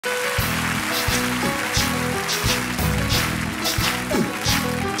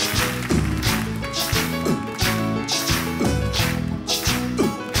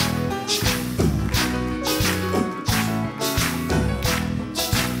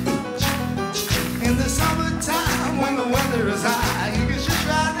In the summertime, when the weather is high, you can just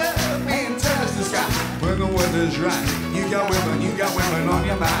ride up and touch the sky. When the weather's right, you got women on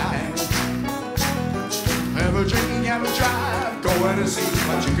your mind. Have a drink, have a drive, go out and see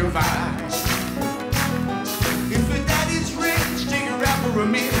what you can find. If your daddy's rich, take her out for a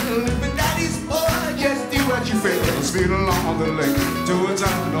meal. If your daddy's poor, just do what you feel. Speed along the lake to a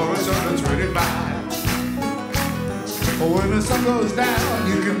town or a turn of 25. When the sun goes down,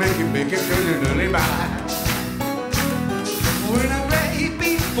 you can make it cause you're nearly by. When I'm ready,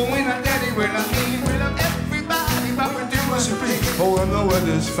 people, when I'm daddy, when I'm me, when I'm everybody, but we do what you please. Oh, when the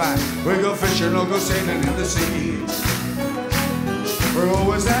weather's fine, we go fishing or go sailing in the sea. We're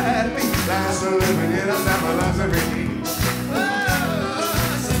always happy, last a living in a summer lives of me.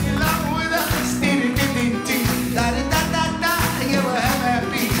 Sing along with us, dee-dee-dee-dee-dee, da-da-da-da-da, yeah, we're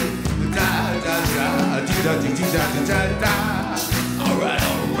happy. Da-da-da-da-da-da-da-da-da. All right,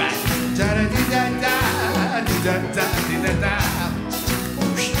 da-da-da-da-da-da-da-da-da-da.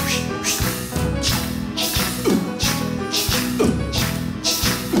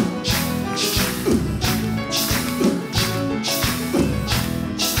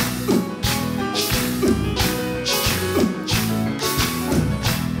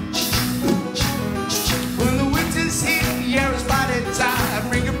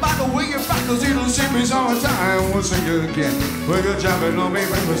 Cause you don't see me summertime. We'll sing it again. We're gonna jump it on me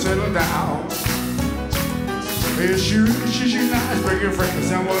when we settle down. It's you nice, bring your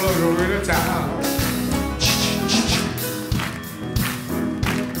friends and we'll look over the town.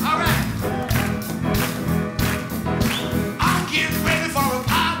 Alright. I'm getting ready for a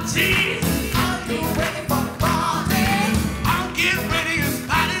party. I'm getting ready for a party. I'm getting ready, it's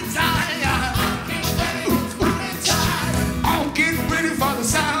party time. I'm getting ready, it's party time. I'm getting ready for the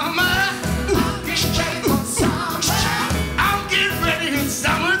summer.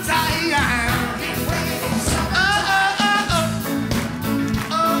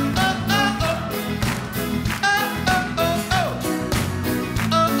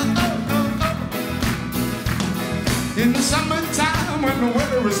 In the summertime, when the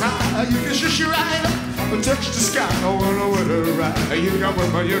weather is high, you can shush your right up and touch the sky. Oh, when the weather is right, you got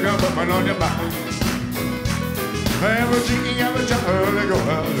women on your mind. Have a drink, have a job, go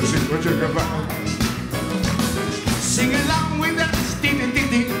out and see what you can find. Sing along with us, dee dee dee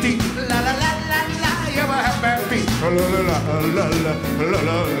dee dee, la la la la la, you're a happy, la la la la la la la la la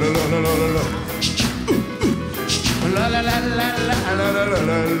la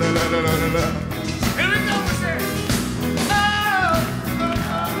la la la la la la la. Here we go, we say.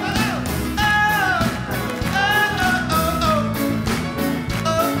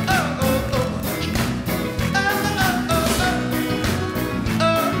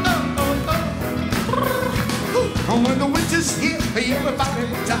 When the winter's here, everybody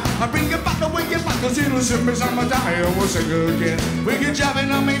time. I bring your bottle with your bottles, it'll sip me summertime. We'll sing again. We can jump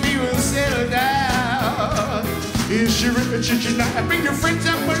in on, maybe we'll settle down. Is she rich, is she not? Bring your friends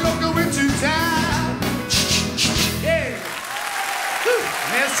and we'll all go into town. Yeah.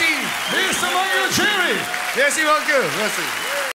 Merci. Mr. MUNGO JERRY. Merci beaucoup. Merci.